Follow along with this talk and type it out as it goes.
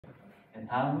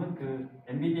다음은 그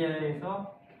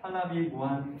엔비디아에서 팔라비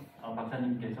모한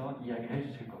박사님께서 이야기를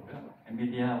해주실 거고요.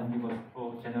 엔비디아 Omniverse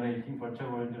for Generating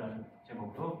Virtual World라는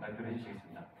제목으로 발표를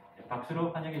해주시겠습니다. 네,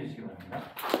 박수로 환영해 주시기 바랍니다.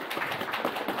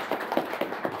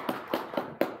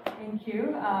 Thank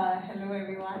you. Hello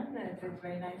everyone. It's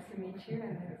very nice to meet you,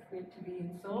 and it's great to be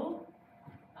in Seoul.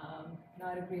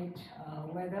 Not a great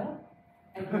weather,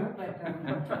 I know,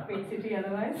 but great city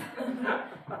otherwise.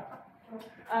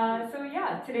 So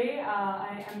yeah, today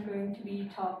I am going to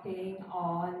be talking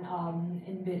on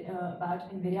about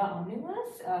NVIDIA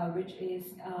Omniverse, which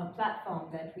is a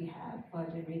platform that we have for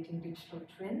generating digital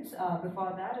twins.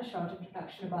 Before that, a short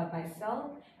introduction about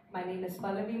myself. My name is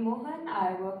Pallavi Mohan.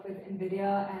 I work with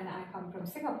NVIDIA and I come from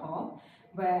Singapore,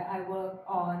 where I work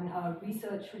on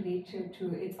research related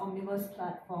to its Omniverse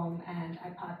platform, and I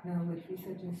partner with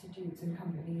research institutes and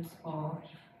companies for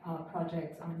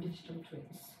projects on digital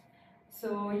twins.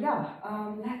 So yeah,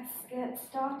 let's get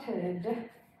started.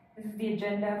 This is the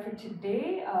agenda for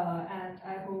today, and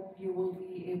I hope you will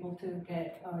be able to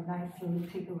get a nice little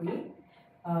takeaway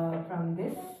from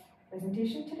this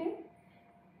presentation today.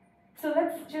 So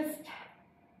let's just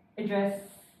address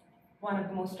one of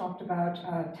the most talked about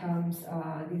terms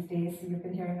these days. You've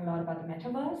been hearing a lot about the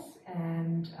metaverse,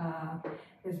 and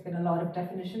there's been a lot of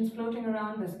definitions floating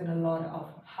around. There's been a lot of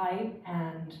hype,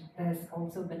 and there's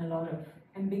also been a lot of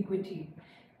ambiguity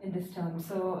in this term.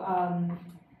 So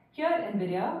here at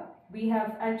NVIDIA, we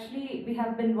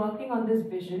have been working on this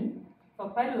vision for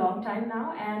quite a long time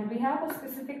now, and we have a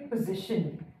specific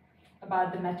position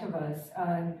about the metaverse,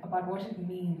 about what it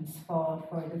means for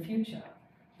the future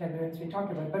that we're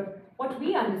talking about. But what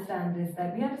we understand is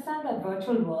that we understand that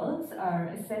virtual worlds are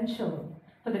essential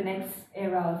for the next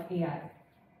era of AI.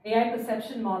 AI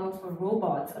perception models for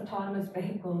robots, autonomous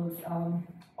vehicles,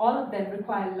 all of them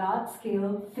require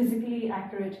large-scale, physically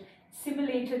accurate,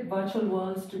 simulated virtual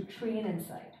worlds to train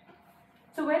inside.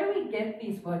 So where do we get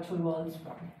these virtual worlds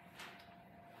from?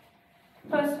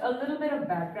 First, a little bit of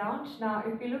background. Now,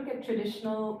 if you look at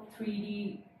traditional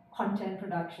 3D content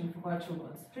production for virtual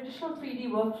worlds, traditional 3D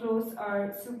workflows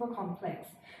are super complex.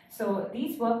 So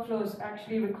these workflows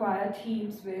actually require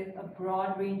teams with a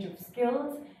broad range of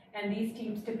skills, and these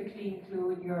teams typically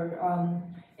include your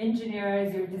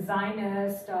engineers, your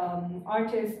designers,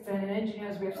 artists and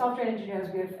engineers. We have software engineers,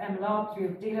 we have MLOps, we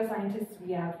have data scientists,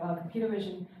 we have computer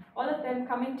vision, all of them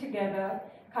coming together,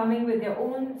 coming with their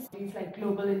own things like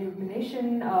global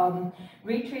illumination,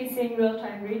 ray tracing,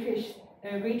 real-time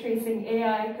ray tracing,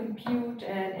 AI, compute,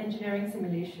 and engineering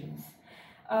simulations.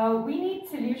 We need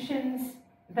solutions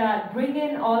that bring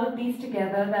in all of these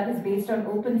together, that is based on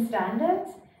open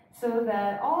standards, so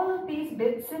that all of these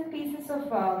bits and pieces of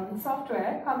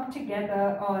software come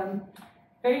together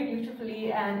very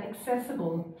beautifully and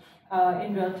accessible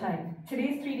in real time.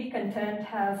 Today's 3D content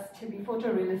has to be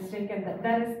photorealistic, and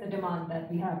that is the demand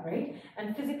that we have, right?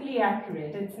 And physically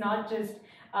accurate. It's not just,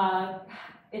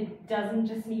 it doesn't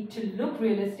just need to look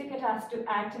realistic, it has to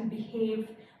act and behave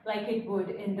like it would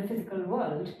in the physical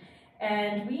world.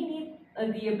 And we need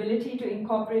the ability to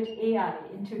incorporate AI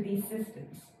into these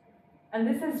systems. And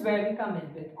this is where we come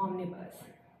in with Omniverse.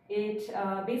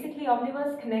 Basically,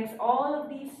 Omniverse connects all of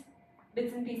these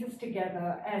bits and pieces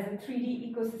together as a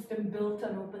 3D ecosystem built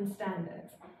on open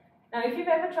standards. Now, if you've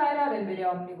ever tried out NVIDIA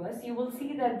Omniverse, you will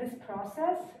see that this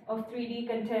process of 3D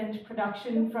content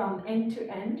production from end to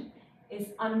end is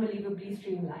unbelievably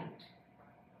streamlined.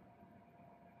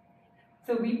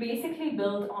 So we basically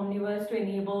built Omniverse to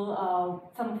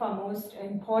enable some of our most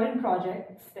important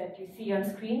projects that you see on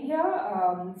screen here,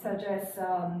 such as,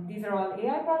 these are all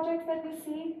AI projects that we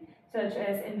see, such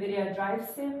as NVIDIA Drive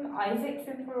Sim, Isaac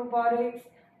Sim for robotics,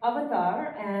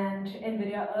 Avatar, and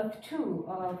NVIDIA Earth 2,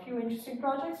 a few interesting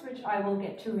projects which I will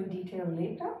get to in detail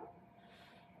later.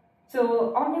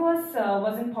 So Omniverse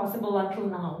wasn't possible until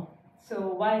now.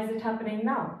 So why is it happening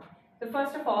now? So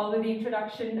first of all, with the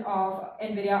introduction of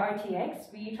NVIDIA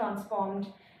RTX, we transformed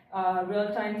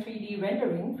real-time 3D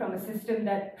rendering from a system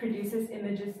that produces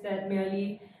images that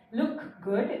merely look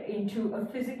good into a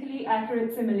physically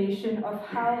accurate simulation of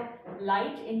how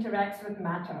light interacts with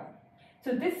matter.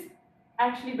 So this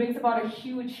actually brings about a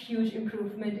huge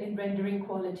improvement in rendering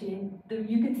quality, and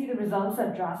you can see the results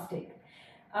are drastic.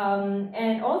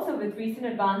 And also with recent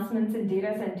advancements in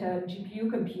data center and GPU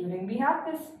computing, we have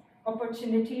this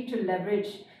opportunity to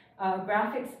leverage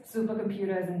graphics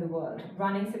supercomputers in the world,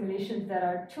 running simulations that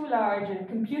are too large and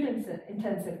compute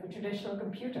intensive for traditional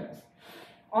computers.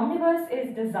 Omniverse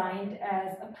is designed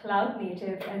as a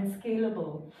cloud-native and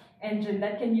scalable engine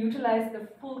that can utilize the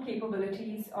full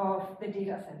capabilities of the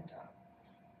data center.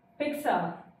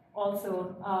 Pixar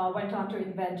also went on to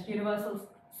invent universal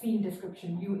scene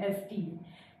description, USD,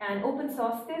 and open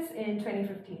sourced this in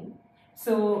 2015.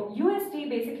 So USD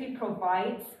basically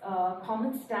provides a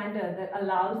common standard that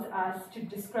allows us to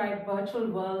describe virtual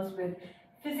worlds with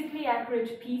physically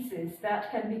accurate pieces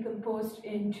that can be composed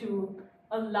into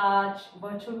a large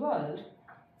virtual world.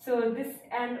 So this,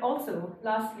 and also,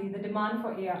 lastly, the demand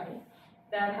for AI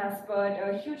that has spurred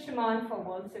a huge demand for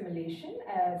world simulation,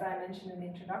 as I mentioned in the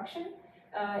introduction.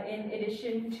 In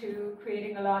addition to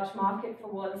creating a large market for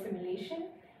world simulation,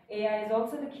 AI is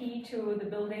also the key to the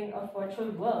building of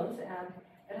virtual worlds, and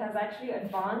it has actually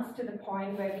advanced to the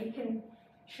point where we can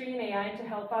train AI to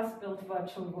help us build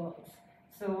virtual worlds.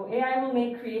 So AI will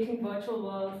make creating virtual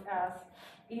worlds as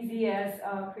easy as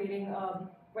creating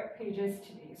web pages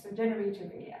today, so generative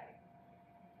AI.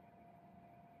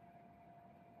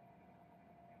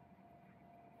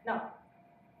 Now,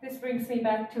 this brings me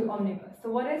back to Omniverse. So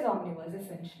what is Omniverse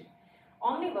essentially?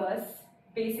 Omniverse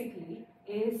basically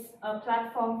is a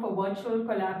platform for virtual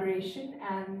collaboration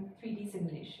and 3D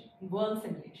simulation, world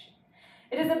simulation.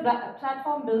 It is a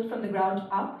platform built from the ground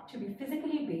up to be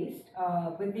physically based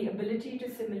with the ability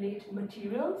to simulate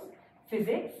materials,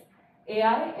 physics,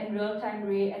 AI, and real-time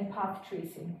ray and path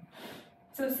tracing.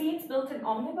 So scenes built in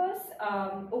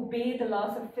Omniverse obey the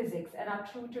laws of physics and are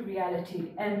true to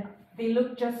reality, and they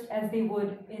look just as they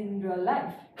would in real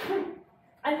life.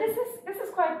 And this is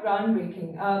quite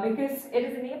groundbreaking because it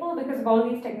is enabled because of all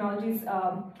these technologies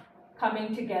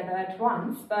coming together at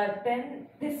once. But then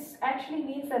this actually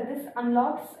means that this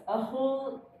unlocks a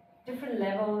whole different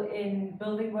level in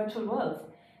building virtual worlds.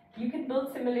 You can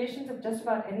build simulations of just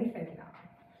about anything now.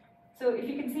 So if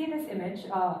you can see this image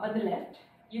on the left,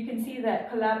 you can see that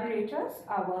collaborators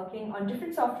are working on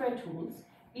different software tools,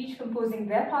 each composing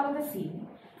their part of the scene,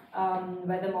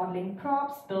 whether modeling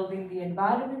props, building the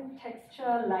environment,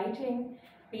 texture, lighting,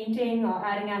 painting, or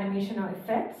adding animation or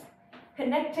effects,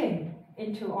 connecting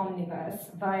into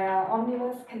Omniverse via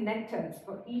Omniverse connectors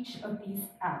for each of these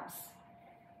apps.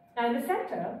 Now in the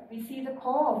center, we see the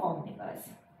core of Omniverse,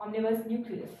 Omniverse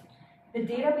Nucleus, the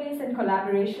database and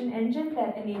collaboration engine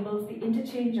that enables the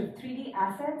interchange of 3D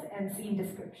assets and scene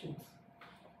descriptions.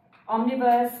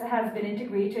 Omniverse has been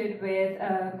integrated with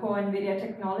core NVIDIA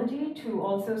technology to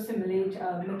also simulate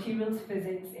materials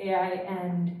physics, AI,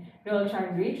 and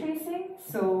real-time ray tracing.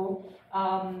 So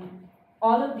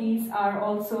all of these are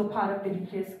also part of the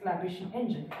Nucleus collaboration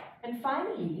engine. And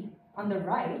finally, on the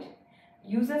right,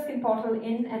 users can portal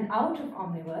in and out of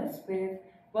Omniverse with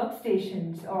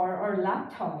workstations or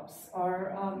laptops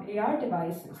or AR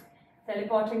devices,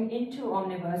 teleporting into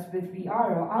Omniverse with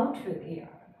VR or out with AR.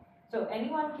 So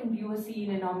anyone can view a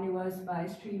scene in Omniverse by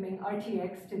streaming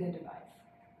RTX to their device.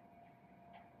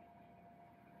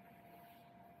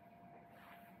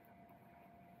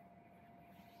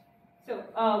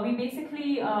 So we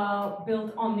basically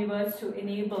built Omniverse to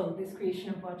enable this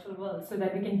creation of virtual worlds so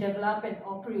that we can develop and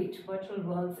operate virtual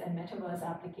worlds and metaverse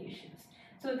applications.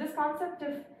 So this concept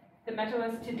of the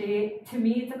metaverse today, to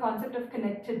me, it's a concept of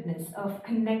connectedness, of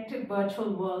connected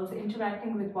virtual worlds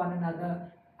interacting with one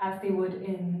another as they would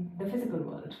in the physical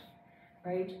world,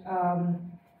 right?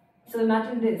 So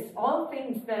imagine this, all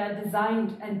things that are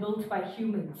designed and built by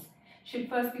humans should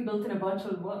first be built in a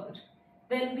virtual world.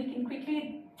 Then we can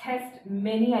quickly test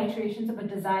many iterations of a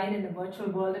design in the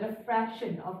virtual world at a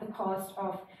fraction of the cost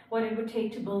of what it would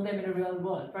take to build them in a real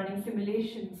world, running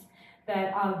simulations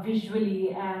that are visually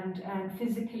and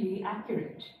physically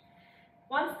accurate.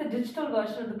 Once the digital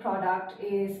version of the product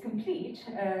is complete,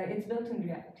 it's built in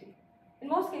reality. In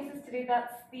most cases today,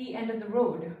 that's the end of the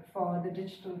road for the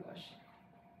digital version.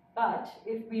 But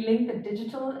if we link the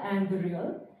digital and the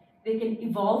real, they can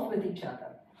evolve with each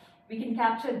other. We can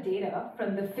capture data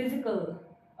from the physical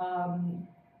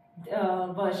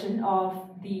version of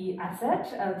the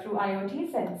asset through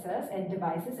IoT sensors and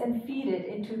devices and feed it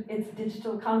into its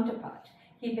digital counterpart,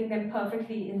 keeping them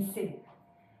perfectly in sync.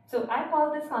 So I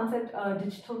call this concept a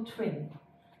digital twin.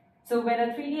 So when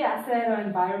a 3D asset or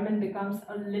environment becomes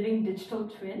a living digital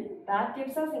twin, that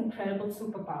gives us incredible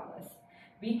superpowers.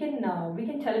 We can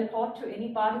teleport to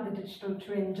any part of the digital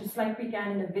twin just like we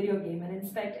can in a video game and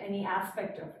inspect any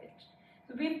aspect of it.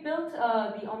 So we've built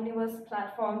the Omniverse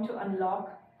platform to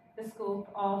unlock the scope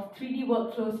of 3D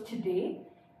workflows today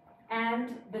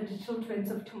and the digital twins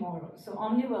of tomorrow. So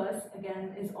Omniverse,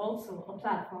 again, is also a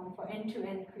platform for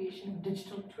end-to-end creation of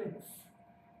digital twins.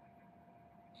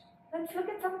 Let's look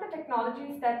at some of the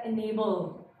technologies that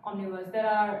enable Omniverse. There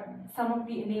are some of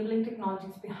the enabling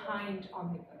technologies behind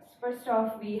Omniverse. First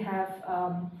off, we have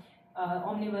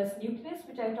Omniverse Nucleus,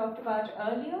 which I talked about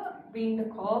earlier, being the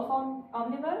core of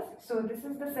Omniverse. So this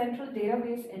is the central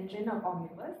database engine of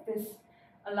Omniverse. This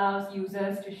allows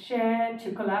users to share,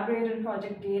 to collaborate on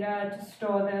project data, to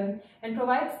store them, and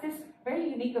provides this very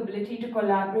unique ability to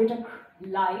collaborate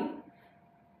live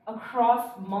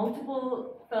across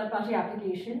multiple third-party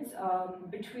applications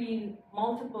between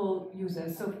multiple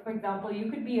users. So for example,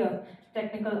 you could be a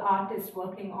technical artist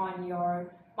working on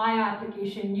your Maya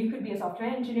application, you could be a software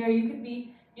engineer,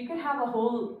 you could have a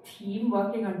whole team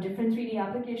working on different 3D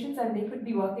applications, and they could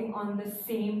be working on the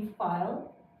same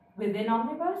file within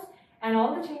Omniverse, and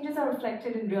all the changes are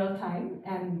reflected in real time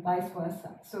and vice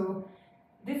versa. So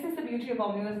this is the beauty of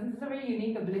Omniverse. This is a very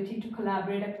unique ability to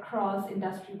collaborate across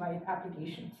industry-wide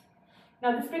applications.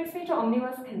 Now this brings me to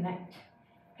Omniverse Connect.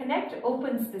 Connect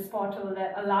opens this portal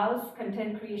that allows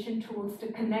content creation tools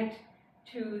to connect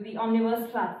to the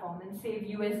Omniverse platform and save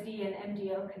USD and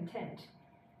MDL content.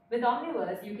 With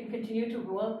Omniverse, you can continue to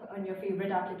work on your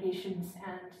favorite applications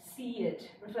and see it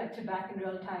reflected back in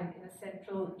real time in a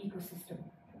central ecosystem.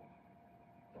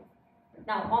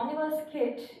 Now, Omniverse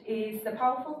Kit is the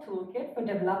powerful toolkit for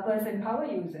developers and power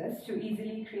users to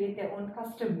easily create their own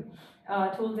custom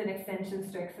tools and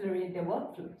extensions to accelerate their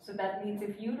workflow. So that means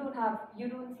if you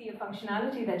don't see a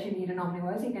functionality that you need in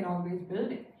Omniverse, you can always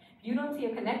build it. If you don't see a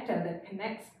connector that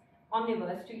connects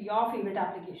Omniverse to your favorite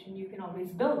application, you can always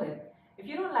build it. If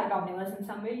you don't like Omniverse in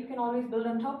some way, you can always build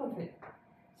on top of it.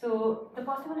 So the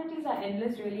possibilities are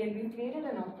endless, really, and we've created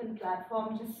an open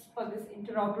platform just for this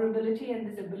interoperability and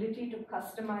this ability to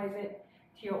customize it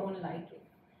to your own liking.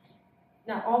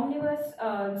 Now,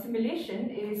 Omniverse simulation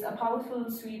is a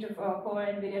powerful suite of core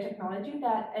NVIDIA technology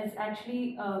that is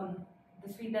actually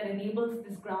the suite that enables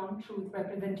this ground truth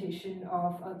representation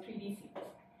of 3D scenes.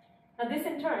 Now, this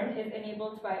in turn is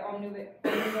enabled by Omniverse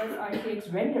RTX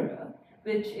Renderer,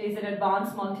 which is an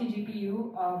advanced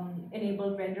multi-GPU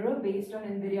enabled renderer based on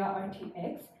NVIDIA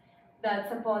RTX that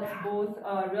supports both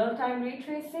real-time ray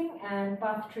tracing and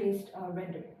path-traced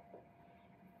rendering.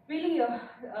 Really,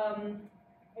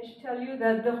 I should tell you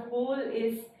that the whole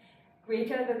is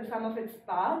greater than the sum of its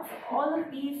parts. All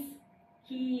of these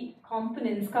key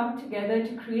components come together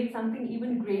to create something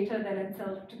even greater than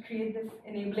itself, to create this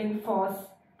enabling force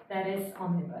that is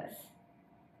Omniverse.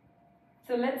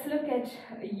 So let's look at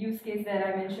a use case that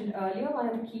I mentioned earlier. One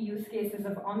of the key use cases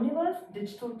of Omniverse,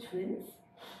 digital twins.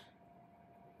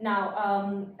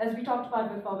 Now, as we talked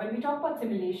about before, when we talk about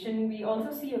simulation, we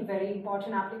also see a very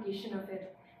important application of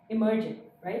it emerging,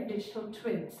 right? Digital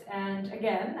twins. And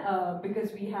again,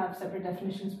 because we have separate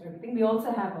definitions for everything, we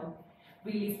also have a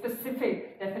really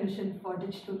specific definition for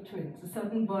digital twins, a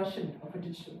certain version of a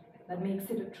digital twin that makes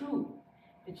it a true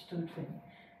digital twin.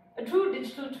 A true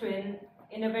digital twin,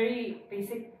 in a very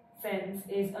basic sense,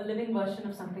 is a living version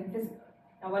of something physical.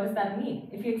 Now, what does that mean?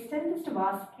 If you extend this to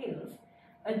vast scales,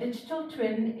 a digital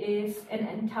twin is an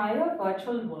entire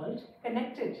virtual world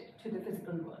connected to the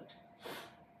physical world.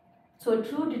 So a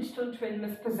true digital twin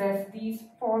must possess these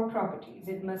 4 properties.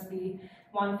 It must be,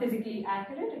 1, physically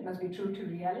accurate, it must be true to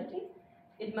reality,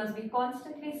 it must be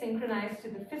constantly synchronized to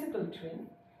the physical twin,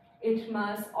 it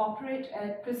must operate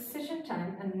at precision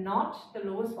time and not the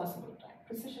lowest possible time,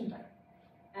 precision time.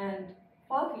 And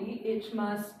fourthly, it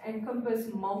must encompass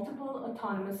multiple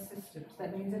autonomous systems.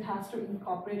 That means it has to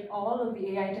incorporate all of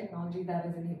the AI technology that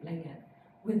is enabling it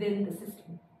within the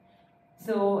system.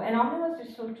 So an Omniverse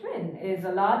digital twin is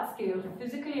a large-scale,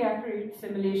 physically accurate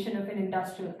simulation of an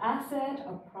industrial asset,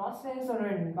 a process, or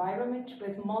an environment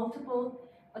with multiple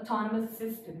autonomous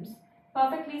systems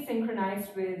perfectly synchronized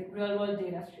with real-world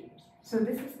data streams. So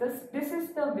this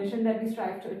is the vision that we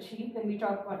strive to achieve when we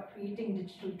talk about creating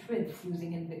digital twins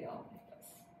using NVIDIA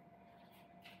Omniverse.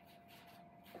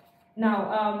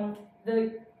 Now,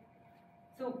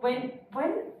 so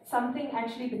when something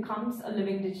actually becomes a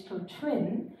living digital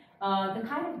twin, the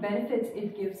kind of benefits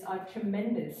it gives are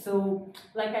tremendous. So,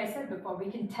 like I said before,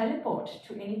 we can teleport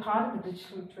to any part of the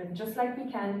digital twin, just like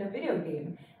we can in a video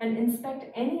game, and inspect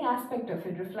any aspect of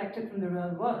it reflected from the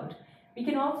real world. We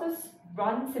can also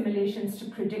run simulations to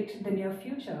predict the near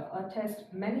future or test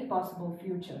many possible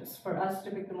futures for us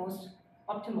to pick the most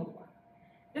optimal one.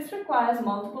 This requires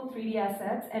multiple 3D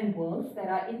assets and worlds that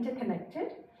are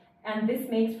interconnected, and this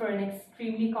makes for an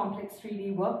extremely complex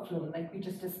 3D workflow like we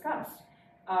just discussed.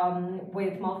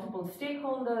 With multiple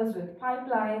stakeholders, with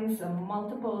pipelines,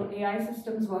 multiple AI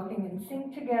systems working in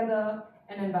sync together,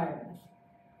 and environments.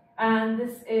 And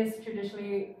this is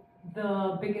traditionally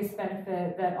the biggest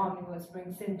benefit that Omniverse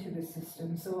brings into the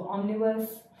system. So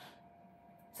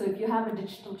if you have a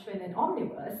digital twin in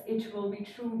Omniverse, it will be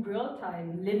true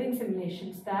real-time living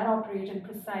simulations that operate in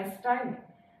precise timing,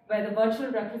 where the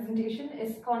virtual representation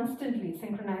is constantly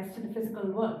synchronized to the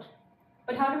physical world.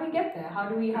 But how do we get there? How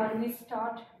do we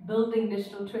start building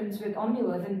digital twins with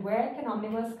Omniverse, and where can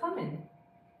Omniverse come in?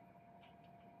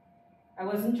 I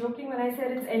wasn't joking when I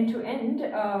said it's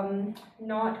end-to-end.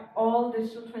 Not all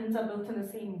digital twins are built in the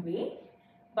same way,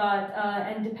 but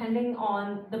and depending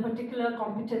on the particular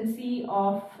competency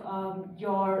of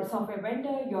your software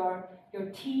vendor, your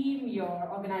team, your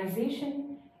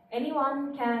organization,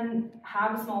 anyone can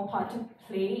have a small part to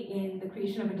play in the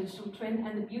creation of a digital twin.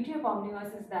 And the beauty of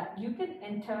Omniverse is that you can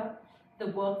enter the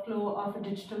workflow of a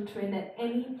digital twin at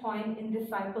any point in this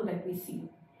cycle that we see.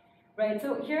 Right,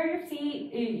 so here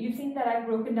you've seen that I've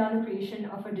broken down the creation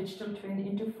of a digital twin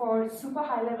into 4 super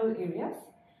high-level areas.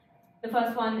 The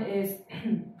first one is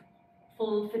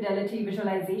full fidelity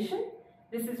visualization.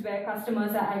 This is where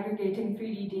customers are aggregating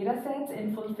 3D data sets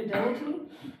in full fidelity,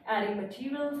 adding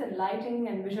materials and lighting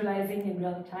and visualizing in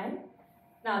real time.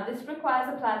 Now, this requires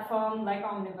a platform like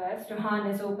Omniverse to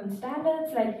harness open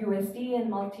standards like USD and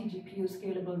multi-GPU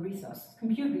scalable resources,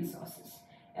 compute resources,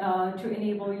 to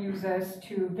enable users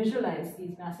to visualize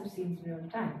these massive scenes in real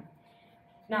time.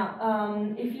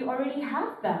 Now, if you already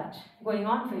have that going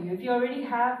on for you, if you already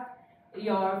have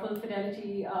your full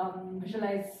fidelity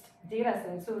visualized data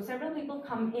set, so several people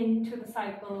come into the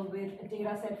cycle with a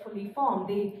data set fully formed.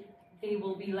 They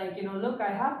will be like, you know, look,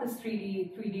 I have this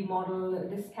 3D model,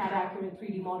 this CAD accurate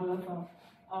 3D model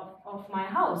of my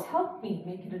house. Help me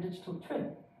make it a digital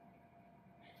twin.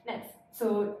 Next,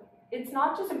 so it's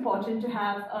not just important to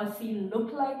have a scene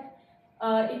look like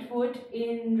it would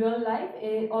in real life,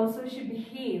 it also should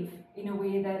behave in a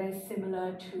way that is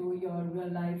similar to your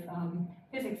real life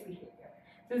physics behavior.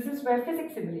 So this is where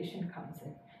physics simulation comes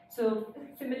in. So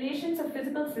simulations of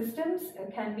physical systems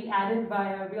can be added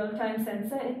via real-time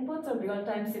sensor inputs or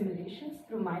real-time simulations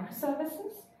through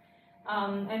microservices.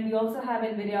 And we also have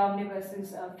NVIDIA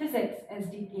Omniverse's physics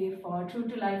SDK for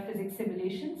true-to-life physics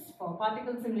simulations, for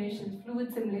particle simulations,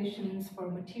 fluid simulations, for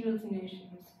material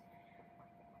simulations.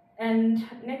 And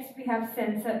next we have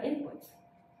sensor inputs.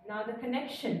 Now the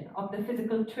connection of the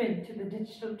physical twin to the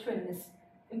digital twin is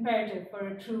imperative for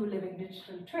a true living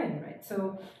digital twin, right?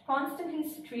 So constantly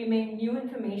streaming new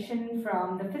information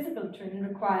from the physical twin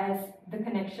requires the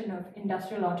connection of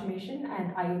industrial automation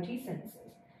and IoT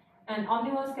sensors. And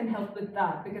Omniverse can help with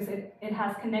that because it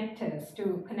has connectors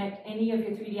to connect any of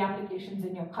your 3D applications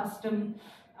in your custom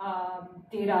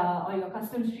data or your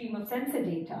custom stream of sensor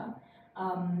data.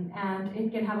 And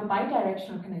it can have a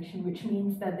bidirectional connection, which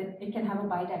means that it can have a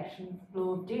bidirectional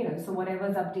flow of data. So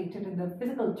whatever's updated in the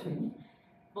physical twin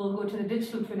will go to the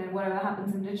digital twin, and whatever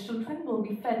happens in the digital twin will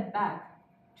be fed back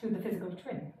to the physical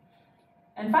twin.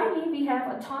 And finally, we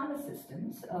have autonomous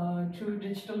systems. True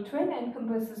digital twin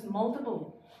encompasses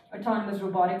multiple autonomous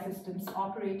robotic systems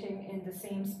operating in the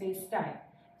same space-time.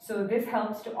 So this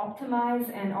helps to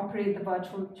optimize and operate the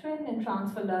virtual twin and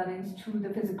transfer learnings to the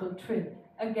physical twin.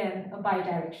 Again, a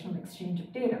bidirectional exchange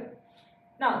of data.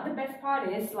 Now, the best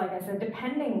part is, like I said,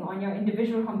 depending on your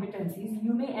individual competencies,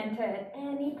 you may enter at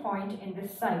any point in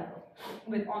this cycle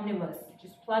with Omniverse.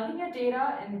 Just plug in your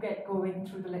data and get going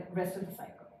through the rest of the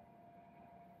cycle.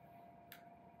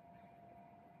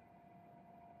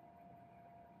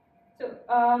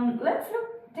 So let's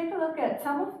take a look at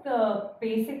some of the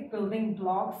basic building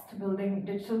blocks to building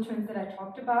digital twins that I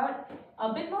talked about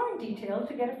a bit more in detail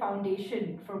to get a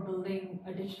foundation for building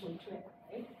a digital twin,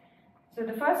 right? So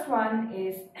the first one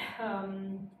is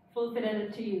full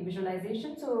fidelity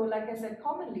visualization. So like I said,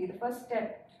 commonly the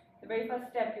very first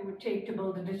step you would take to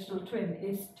build a digital twin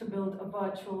is to build a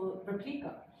virtual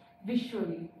replica.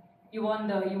 Visually, you want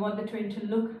the twin to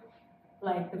look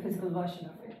like the physical version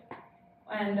of it.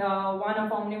 And one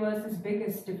of Omniverse's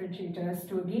biggest differentiators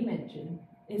to a game engine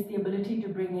is the ability to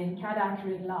bring in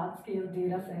CAD-accurate large-scale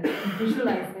data sets and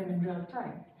visualize them in real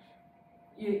time.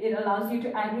 It allows you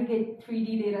to aggregate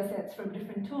 3D data sets from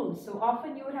different tools. So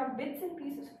often you would have bits and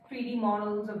pieces of 3D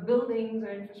models of buildings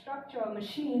or infrastructure or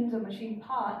machines or machine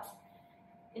parts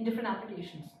in different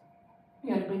applications.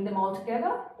 You want to bring them all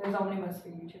together, there's Omniverse for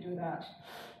you to do that.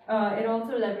 It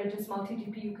also leverages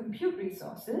multi-GPU compute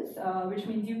resources, which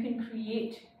means you can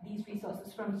create these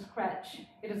resources from scratch.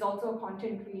 It is also a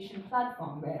content creation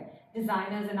platform where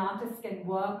designers and artists can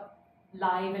work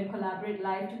live and collaborate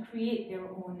live to create their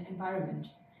own environment.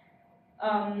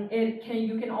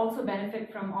 You can also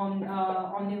benefit from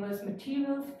Omniverse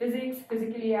materials, physics,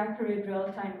 physically accurate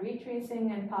real-time ray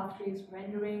tracing, and path trace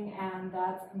rendering, and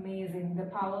that's amazing. The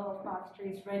power of path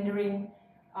trace rendering,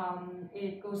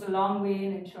 it goes a long way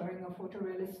in ensuring a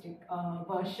photorealistic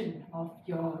version of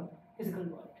your physical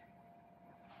world.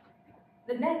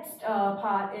 The next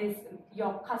part is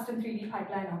your custom 3D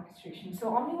pipeline orchestration. So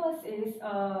Omniverse is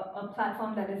a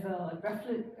platform that is a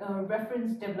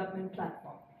reference development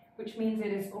platform, which means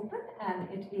it is open and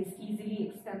it is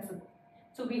easily extensible.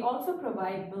 So we also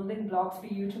provide building blocks for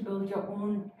you to build your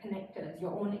own connectors,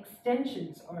 your own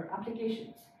extensions or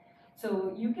applications.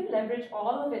 So you can leverage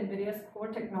all of NVIDIA's core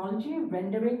technology,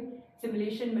 rendering,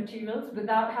 simulation materials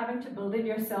without having to build it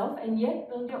yourself, and yet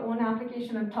build your own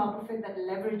application on top of it that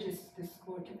leverages this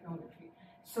core technology.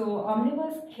 So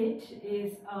Omniverse Kit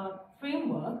is a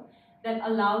framework that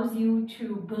allows you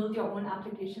to build your own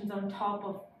applications on top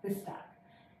of the stack.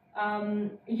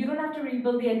 You don't have to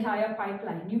rebuild the entire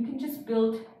pipeline. You can just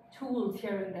build tools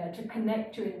here and there to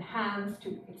connect, to enhance,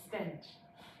 to extend.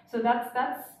 So that's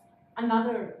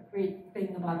another great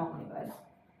thing about Omniverse.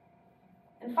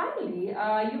 And finally,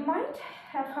 you might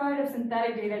have heard of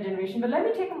synthetic data generation, but let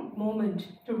me take a moment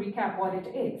to recap what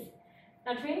it is.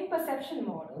 Now, training perception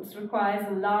models requires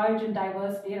large and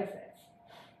diverse data sets.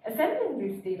 Assembling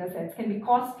these data sets can be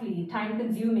costly,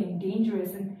 time-consuming,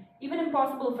 dangerous, and even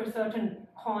impossible for certain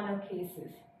corner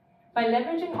cases. By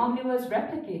leveraging Omniverse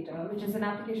Replicator, which is an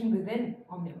application within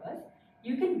Omniverse,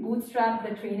 you can bootstrap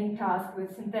the training task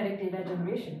with synthetic data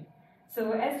generation.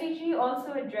 So SDG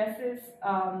also addresses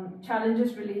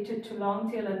challenges related to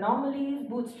long-tail anomalies,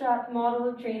 bootstrap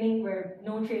model training where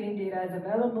no training data is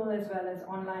available, as well as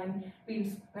online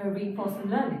reinforcement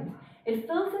learning. It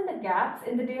fills in the gaps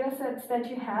in the data sets that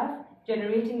you have,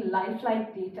 generating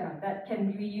lifelike data that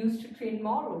can be used to train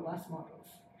more robust models.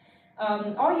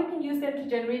 Or you can use them to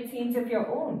generate scenes of your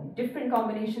own, different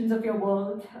combinations of your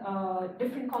world,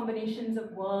 different combinations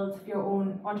of worlds of your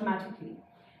own automatically.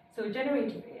 So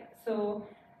generative AI. So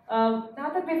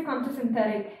now that we've come to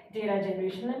synthetic data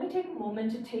generation, let me take a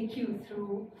moment to take you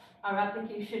through our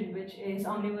application, which is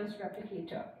Omniverse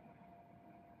Replicator.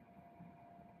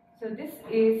 So this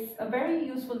is a very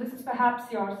useful, this is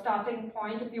perhaps your starting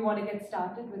point if you want to get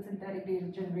started with synthetic data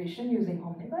generation using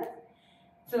Omniverse.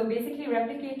 So basically,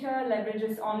 Replicator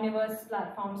leverages Omniverse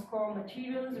platform's core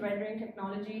materials rendering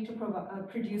technology to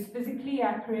produce physically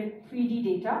accurate 3D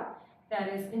data that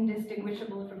is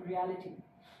indistinguishable from reality.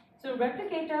 So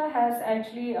Replicator has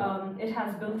actually, it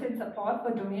has built-in support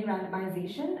for domain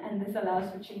randomization, and this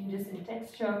allows for changes in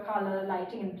texture, color,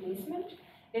 lighting, and placement.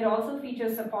 It also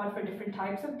features support for different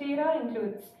types of data,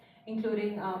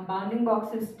 including bounding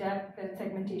boxes, depth, and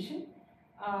segmentation.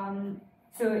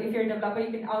 So if you're a developer,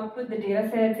 you can output the data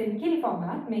sets in KILI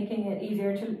format, making it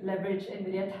easier to leverage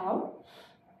NVIDIA Tau.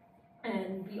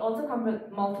 And we also come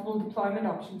with multiple deployment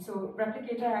options. So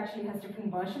Replicator actually has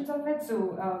different versions of it.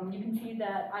 So you can see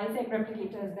that Isaac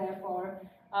Replicator is there for,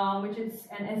 which is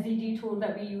an SDG tool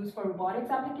that we use for robotics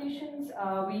applications.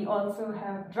 We also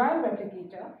have Drive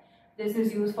Replicator. This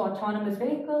is used for autonomous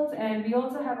vehicles. And we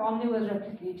also have Omniverse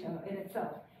Replicator in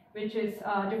itself, which is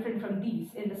different from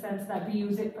these in the sense that we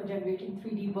use it for generating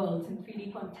 3D worlds and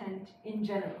 3D content in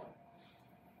general.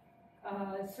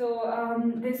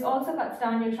 This also cuts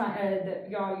down your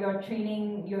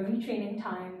retraining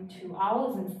time to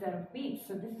hours instead of weeks.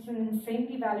 So this is an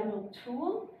insanely valuable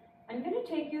tool. I'm going to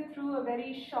take you through a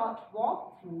very short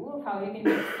walkthrough of how you can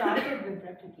get started with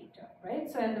Replicator, right?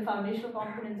 So, and the foundational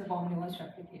components of Omniverse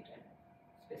Replicator.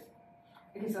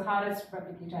 Okay, so how does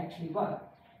Replicator actually work?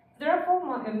 There are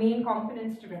four main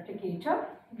components to Replicator.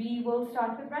 We will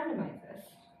start with randomizers.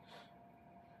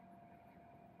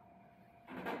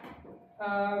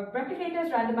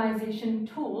 Replicator's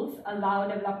randomization tools allow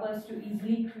developers to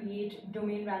easily create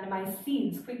domain randomized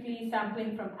scenes, quickly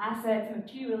sampling from assets,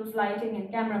 materials, lighting,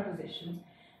 and camera positions.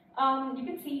 You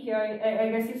can see here, I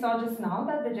guess you saw just now,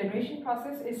 that the generation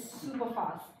process is super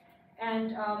fast.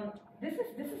 And this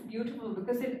is beautiful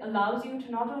because it allows you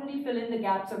to not only fill in the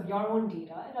gaps of your own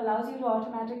data, it allows you to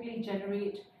automatically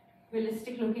generate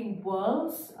realistic looking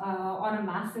worlds on a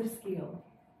massive scale.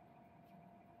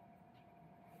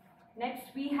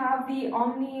 Next, we have the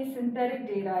Omni Synthetic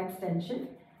Data Extension.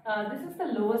 This is the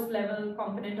lowest level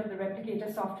component of the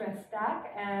Replicator software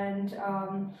stack, and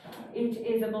it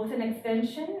is a built-in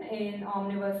extension in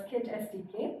Omniverse Kit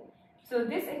SDK. So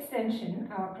this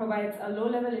extension provides a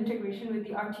low-level integration with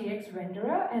the RTX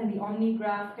renderer and the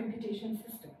OmniGraph computation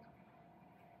system.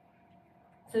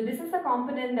 So this is the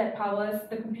component that powers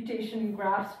the computation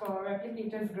graphs for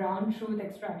Replicator's ground truth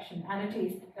extraction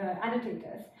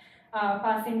annotators.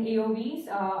 Passing AOVs,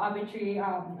 arbitrary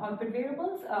output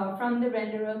variables, from the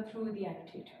renderer through the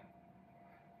annotator.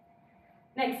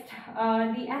 Next,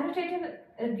 the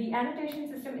annotation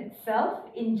system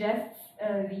itself ingests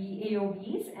the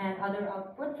AOVs and other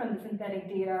output from the synthetic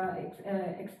data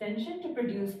extension to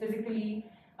produce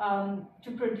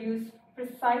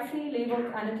precisely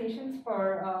labeled annotations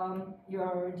for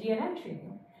your GNN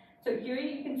training. So here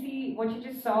you can see what you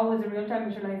just saw was a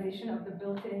real-time visualization of the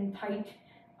built-in tight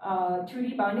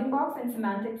 2D bounding box and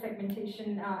semantic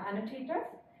segmentation annotators.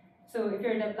 So if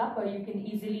you're a developer, you can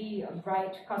easily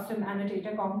write custom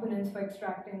annotator components for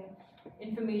extracting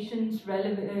information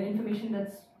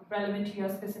that's relevant to your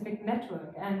specific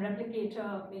network. And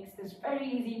Replicator makes this very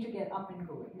easy to get up and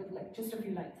going with like just a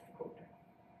few lines of code.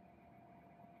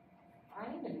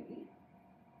 Finally,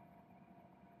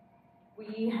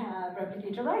 we have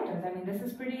Replicator writers. I mean, this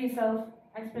is pretty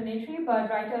self-explanatory, but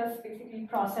writers basically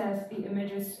process the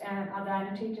images and other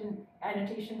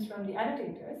annotations from the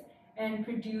annotators and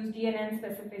produce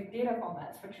DNN-specific data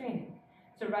formats for training.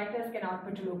 So writers can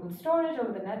output to local storage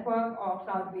over the network or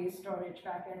cloud-based storage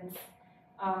backends.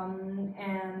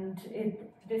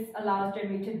 This allows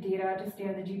generated data to stay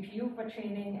on the GPU for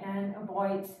training and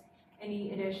avoids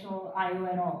any additional I/O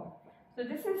at all. So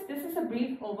this is a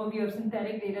brief overview of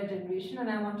synthetic data generation, and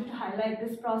I wanted to highlight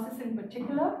this process in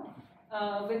particular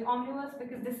with Omniverse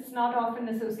because this is not often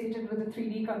associated with a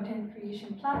 3D content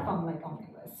creation platform like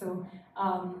Omniverse. So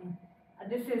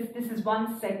this is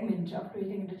one segment of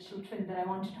creating a digital twin that I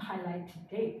wanted to highlight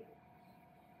today.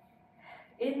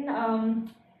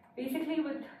 Basically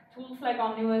with tools like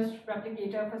Omniverse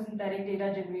Replicator for synthetic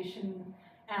data generation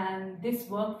and this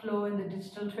workflow in the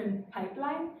digital twin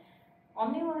pipeline,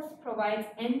 Omniverse provides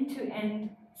end-to-end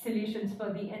solutions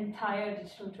for the entire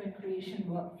digital twin creation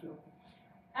workflow.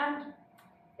 And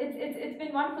it's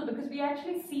been wonderful because we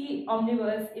actually see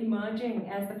Omniverse emerging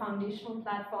as the foundational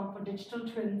platform for digital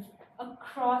twins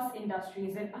across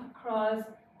industries and across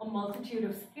a multitude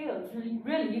of scales.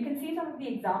 Really, you can see some of the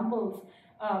examples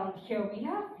here. We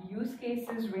have use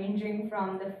cases ranging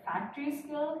from the factory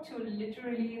scale to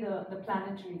literally the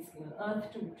planetary scale,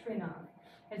 Earth to twin Earth,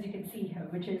 as you can see here,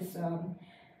 which is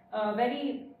a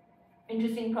very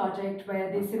interesting project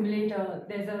where they simulate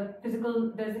there's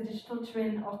a digital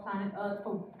twin of planet Earth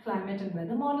for climate and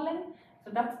weather modeling. So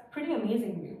that's pretty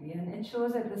amazing, really, and it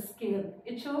shows at the scale.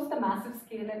 It shows the massive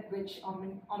scale at which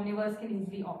Omniverse can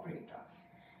easily operate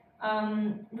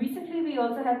on. Recently, we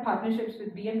also had partnerships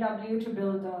with BMW to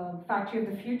build a factory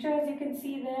of the future, as you can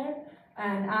see there,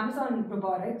 and Amazon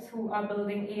Robotics, who are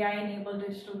building AI-enabled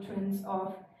digital twins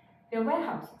of their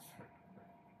warehouses.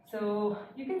 So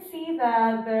you can see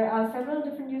that there are several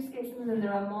different use cases, and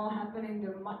there are more happening.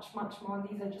 There are much more.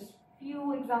 These are just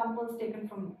few examples taken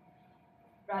from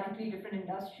radically different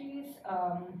industries.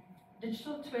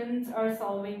 Digital twins are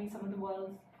solving some of the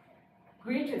world's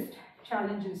greatest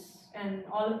challenges, and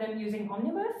all of them using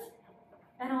Omniverse.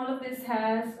 And all of this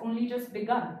has only just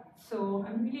begun. So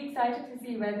I'm really excited to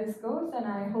see where this goes, and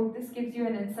I hope this gives you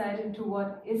an insight into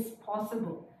what is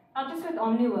possible. Not just with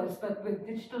Omniverse, but with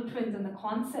digital twins and the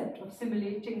concept of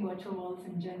simulating virtual worlds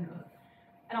in general.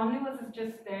 And Omniverse is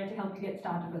just there to help you get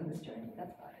started on this journey,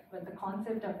 that's about it. But the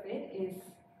concept of it is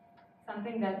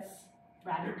something that's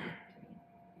radical to me,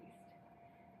 at least.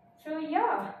 So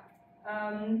yeah,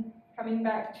 coming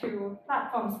back to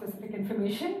platform-specific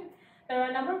information, there are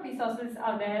a number of resources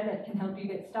out there that can help you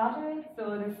get started.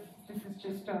 So this is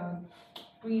just a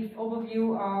brief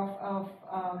overview of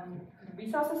the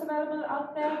resources available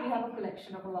out there. We have a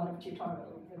collection of a lot of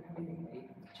tutorials and everything that you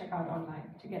can check out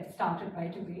online to get started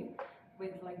right away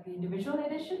with like the individual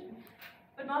edition.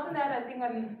 But more than that, I think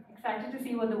I'm excited to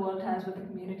see what the world has, what the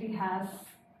community has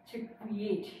to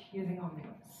create using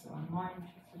Omniverse. So I'm more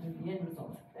interested in the end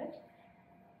results of it.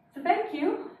 So thank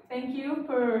you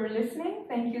for listening.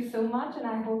 Thank you so much, and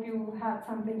I hope you had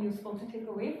something useful to take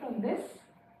away from this.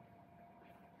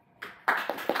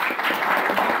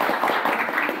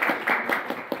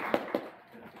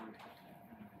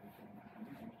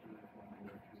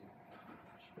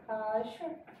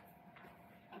 Sure.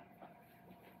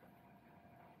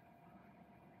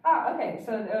 Okay,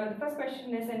 so the first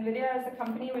question is, NVIDIA is a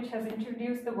company which has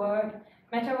introduced the word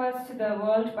metaverse to the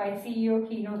world by CEO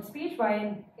keynote speech.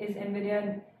 Why is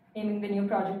NVIDIA naming the new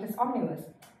project as Omniverse?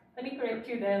 Let me correct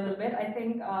you there a little bit. I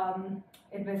think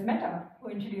it was Meta who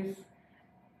introduced.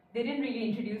 They didn't really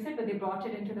introduce it, but they brought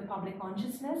it into the public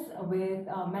consciousness with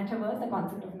metaverse, the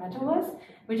concept of metaverse,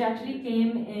 which actually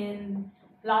came in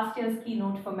last year's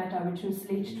keynote for Meta, which was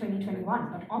late 2021.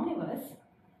 But Omniverse,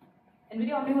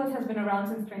 NVIDIA Omniverse has been around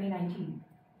since 2019.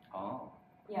 Oh.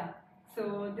 Yeah.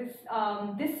 So this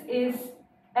is,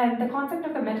 and the concept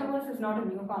of the metaverse is not a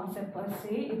new concept per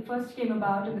se. It first came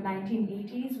about in the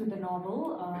 1980s with a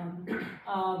novel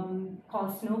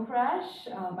called Snow Crash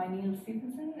by Neil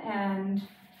Stephenson, and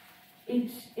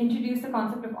it introduced the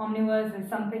concept of Omniverse as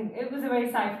something. It was a very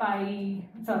sci-fi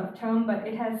sort of term, but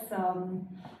it has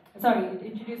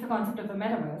introduced the concept of the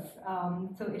metaverse.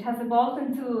 So it has evolved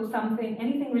into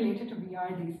anything related to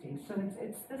VR these days. So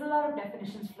there's a lot of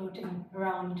definitions floating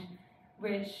around,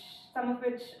 some of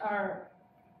which are,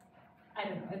 I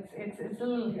don't know, it's a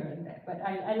little here and there. But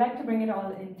I like to bring it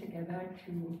all in together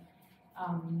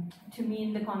to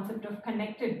mean the concept of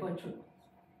connected virtual worlds.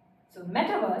 So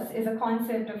metaverse is a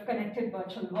concept of connected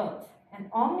virtual worlds, and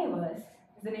Omniverse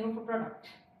is the name of a product.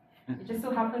 It just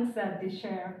so happens that they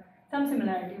share some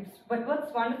similarities. But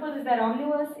what's wonderful is that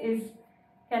Omniverse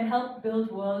can help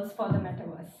build worlds for the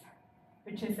metaverse,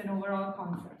 which is an overall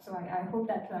concept. So I hope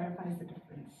that clarifies the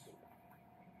difference.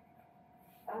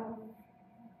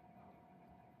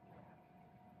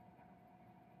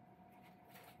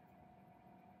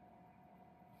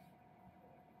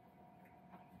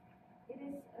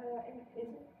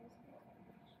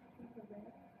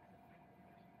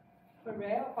 For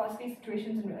rare or costly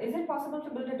situations in real? Is it possible to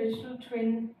build a digital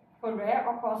twin for rare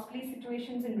or costly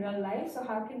situations in real life? So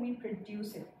how can we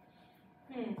produce it?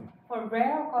 For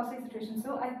rare or costly situations.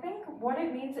 So I think what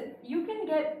it means is you can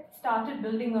get started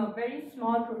building a very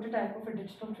small prototype of a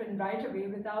digital twin right away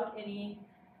without any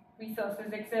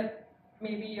resources except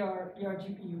maybe your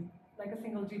GPU, like a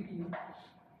single GPU.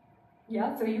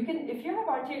 Yeah, so you can, if you have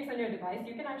RTX on your device,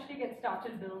 you can actually get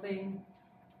started building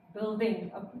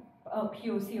a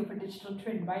POC of a digital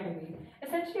twin right away.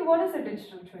 Essentially, what is a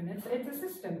digital twin? It's a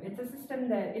system. It's a system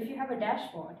that if you have a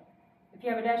dashboard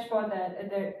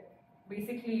that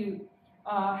basically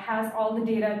has all the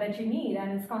data that you need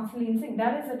and is constantly in sync,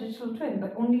 that is a digital twin.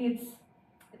 But only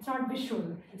it's not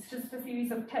visual. It's just a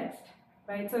series of text,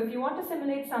 right? So if you want to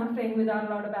simulate something without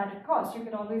a lot of added cost, you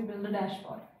can always build a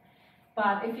dashboard.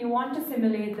 But if you want to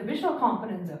simulate the visual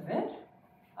components of it,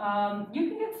 you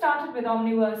can get started with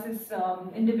Omniverse's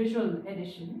individual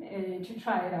edition to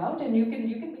try it out, and you can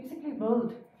basically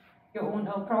build your own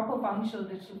proper functional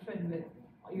digital twin with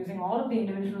using all of the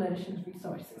individual editions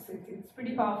resources. It's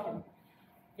pretty powerful.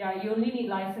 Yeah, you only need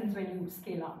license when you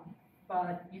scale up,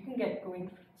 but you can get going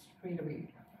straight away.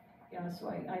 Yeah, so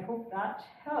I hope that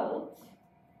helped.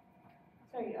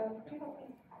 Sorry, could you help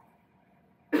me?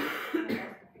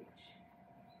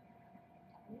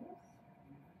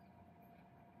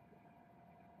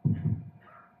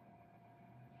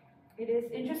 It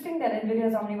is interesting that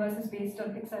NVIDIA's Omniverse is based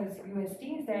on Pixar's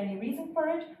USD. Is there any reason for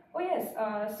it? Oh yes,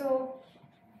 so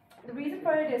the reason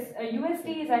for it is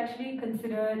USD is actually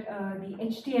considered the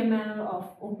HTML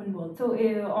of open world, so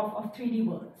of 3D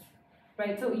worlds,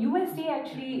 right? So USD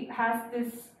actually has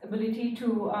this ability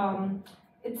to,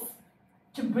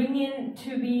 so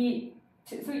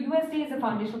USD is a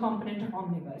foundational component of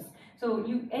Omniverse. So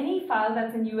any file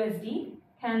that's in USD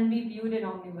can be viewed in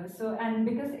Omniverse. So, and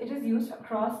because it is used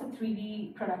across the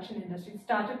 3D production industry, it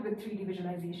started with 3D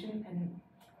visualization and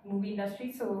movie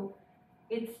industry. So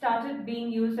it started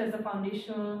being used as a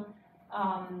foundational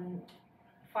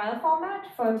file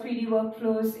format for 3D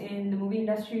workflows in the movie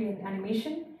industry and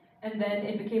animation. And then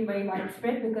it became very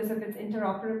widespread because of its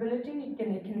interoperability.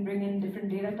 It can bring in different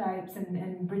data types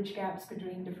and bridge gaps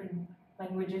between different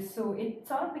languages. So it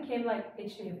sort of became like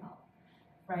HTML.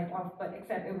 Right, but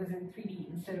except it was in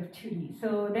 3D instead of 2D.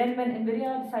 So then when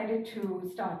NVIDIA decided to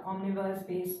start Omniverse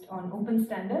based on open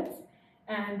standards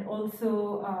and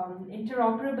also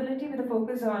interoperability with a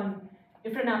focus on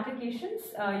different applications,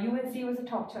 USD was a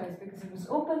top choice because it was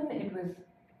open, it was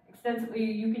extensible,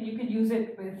 you could use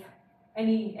it with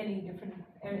any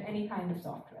kind of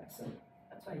software. So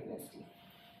that's why USD.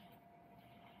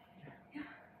 Yeah.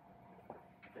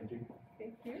 Thank you.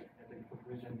 Thank you. Thank you for the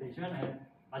presentation. And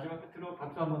마지막 끝으로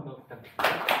박수 한 번 더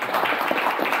부탁드립니다.